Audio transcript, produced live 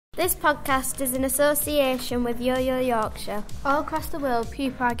This podcast is in association with YOYO Yorkshire. All across the world,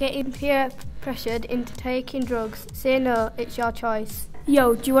 people are getting peer pressured into taking drugs. Say no, it's your choice.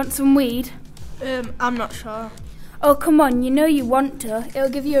 Yo, do you want some weed? I'm not sure. Oh, come on, you know you want to. It'll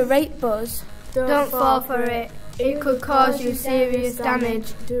give you a rate buzz. Don't fall for it. It could cause you serious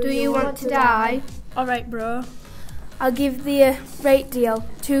damage. Do you want to die? Alright, bro. I'll give thee a rate deal.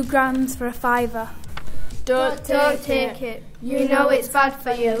 2 grams for a £5. Don't take it. You know it's bad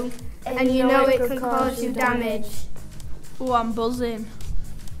for you, and you know it can cause you damage. Oh, I'm buzzing.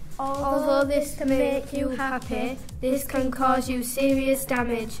 Although this can make you happy, this can cause you serious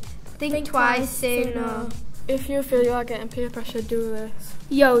damage. Think twice, say no. If you feel you are getting peer pressure, do this.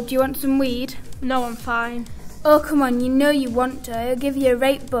 Yo, do you want some weed? No, I'm fine. Oh, come on, you know you want to. It'll give you a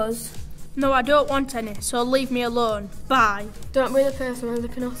rate buzz. No, I don't want any, so leave me alone. Bye. Don't be the person who ends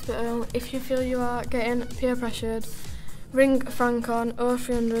up in hospital. If you feel you are getting peer pressured, ring Frank on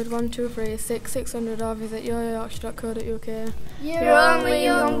 0300 123 6600 or visit yoyoyorkshire.co.uk. You're only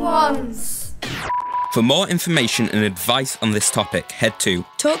young once. For more information and advice on this topic, head to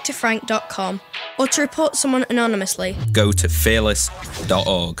talktofrank.com or to report someone anonymously, go to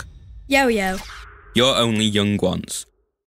fearless.org. YOYO. You're only young once.